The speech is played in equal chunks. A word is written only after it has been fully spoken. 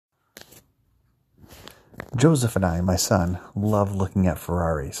Joseph and I, my son, love looking at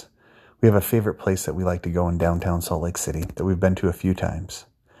Ferraris. We have a favorite place that we like to go in downtown Salt Lake City that we've been to a few times.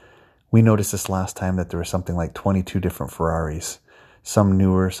 We noticed this last time that there were something like 22 different Ferraris. Some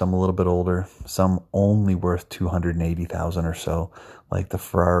newer, some a little bit older, some only worth $280,000 or so, like the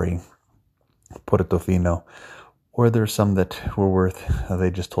Ferrari Portofino. Or there's some that were worth, they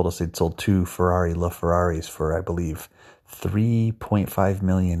just told us they'd sold two Ferrari LaFerraris for, I believe, $3.5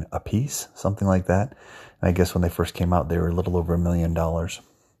 million a piece, something like that. And I guess when they first came out, they were a little over $1 million.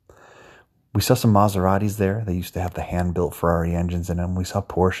 We saw some Maseratis there. They used to have the hand-built Ferrari engines in them. We saw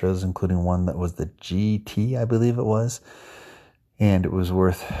Porsches, including one that was the GT, I believe it was. And it was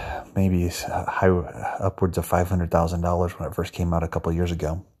worth maybe upwards of $500,000 when it first came out a couple of years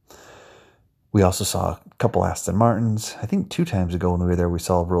ago. We also saw a couple Aston Martins. I think 2 times ago when we were there, we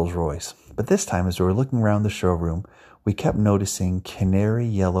saw a Rolls Royce. But this time, as we were looking around the showroom, we kept noticing canary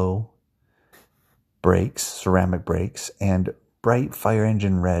yellow brakes, ceramic brakes, and bright fire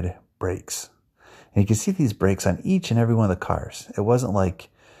engine red brakes. And you can see these brakes on each and every one of the cars. It wasn't like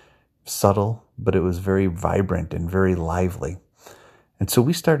subtle, but it was very vibrant and very lively. And so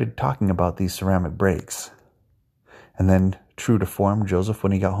we started talking about these ceramic brakes. And then, true to form, Joseph,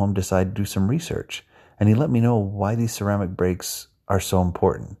 when he got home, decided to do some research. And he let me know why these ceramic brakes are so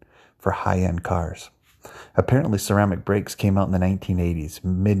important for high-end cars. Apparently, ceramic brakes came out in the 1980s,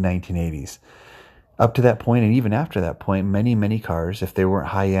 mid-1980s. Up to that point, and even after that point, many cars, if they weren't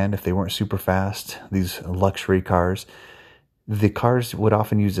high-end, if they weren't super fast, these luxury cars, the cars would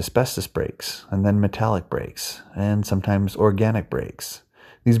often use asbestos brakes, and then metallic brakes, and sometimes organic brakes.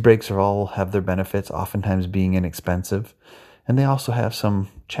 These brakes all have their benefits, oftentimes being inexpensive, and they also have some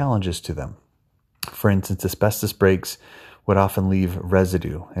challenges to them. For instance, asbestos brakes would often leave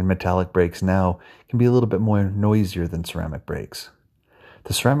residue, and metallic brakes now can be a little bit more noisier than ceramic brakes.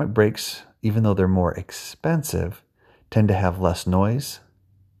 The ceramic brakes, even though they're more expensive, tend to have less noise,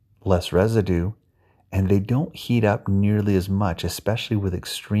 less residue, and they don't heat up nearly as much, especially with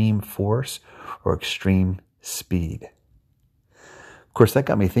extreme force or extreme speed. Of course, that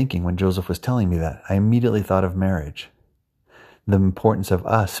got me thinking when Joseph was telling me that. I immediately thought of marriage. The importance of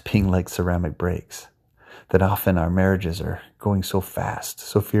us being like ceramic brakes. That often our marriages are going so fast,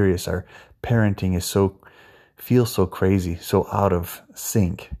 so furious. Our parenting feels so crazy, so out of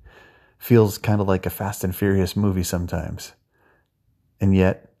sync. Feels kind of like a Fast and Furious movie sometimes. And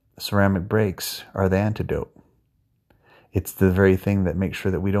yet, ceramic brakes are the antidote. It's the very thing that makes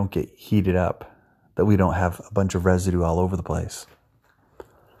sure that we don't get heated up, that we don't have a bunch of residue all over the place.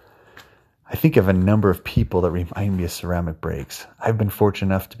 I think of a number of people that remind me of ceramic brakes. I've been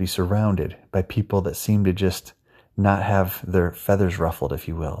fortunate enough to be surrounded by people that seem to just not have their feathers ruffled, if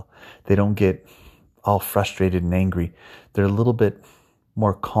you will. They don't get all frustrated and angry. They're a little bit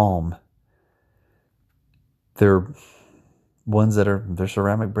more calm. They're ones that they're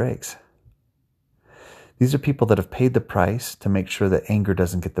ceramic brakes. These are people that have paid the price to make sure that anger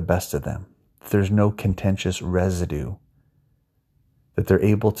doesn't get the best of them. There's no contentious residue. That they're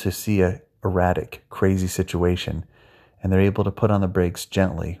able to see a erratic, crazy situation, and they're able to put on the brakes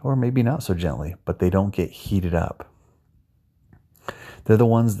gently, or maybe not so gently, but they don't get heated up. They're the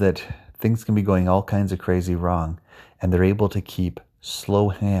ones that things can be going all kinds of crazy wrong, and they're able to keep slow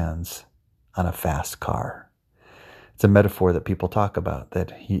hands on a fast car. It's a metaphor that people talk about,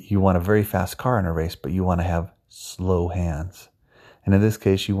 that you want a very fast car in a race, but you want to have slow hands. And in this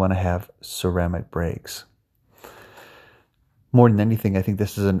case, you want to have ceramic brakes. More than anything, I think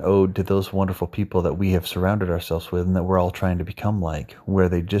this is an ode to those wonderful people that we have surrounded ourselves with and that we're all trying to become like, where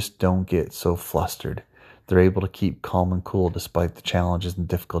they just don't get so flustered. They're able to keep calm and cool despite the challenges and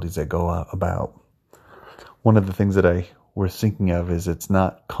difficulties that go about. One of the things that I was thinking of is it's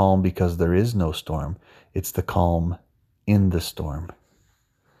not calm because there is no storm. It's the calm in the storm.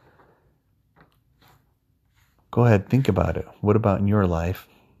 Go ahead, think about it. What about in your life?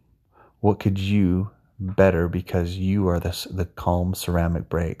 What could you better because you are the calm ceramic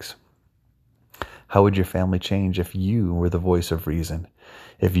brakes? How would your family change if you were the voice of reason,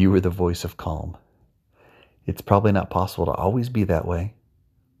 if you were the voice of calm? It's probably not possible to always be that way,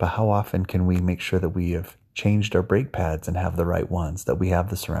 but how often can we make sure that we have changed our brake pads and have the right ones, that we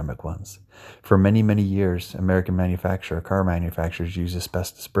have the ceramic ones? For many years, American car manufacturers use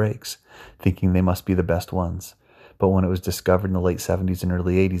asbestos brakes, thinking they must be the best ones. But when it was discovered in the late 70s and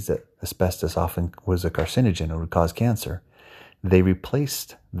early 80s that asbestos often was a carcinogen and would cause cancer, they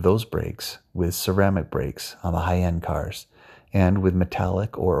replaced those brakes with ceramic brakes on the high-end cars and with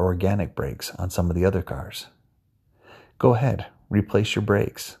metallic or organic brakes on some of the other cars. Go ahead, replace your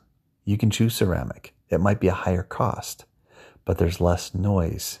brakes. You can choose ceramic. It might be a higher cost, but there's less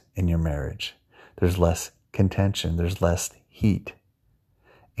noise in your marriage. There's less contention, there's less heat,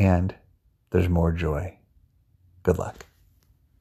 and there's more joy. Good luck.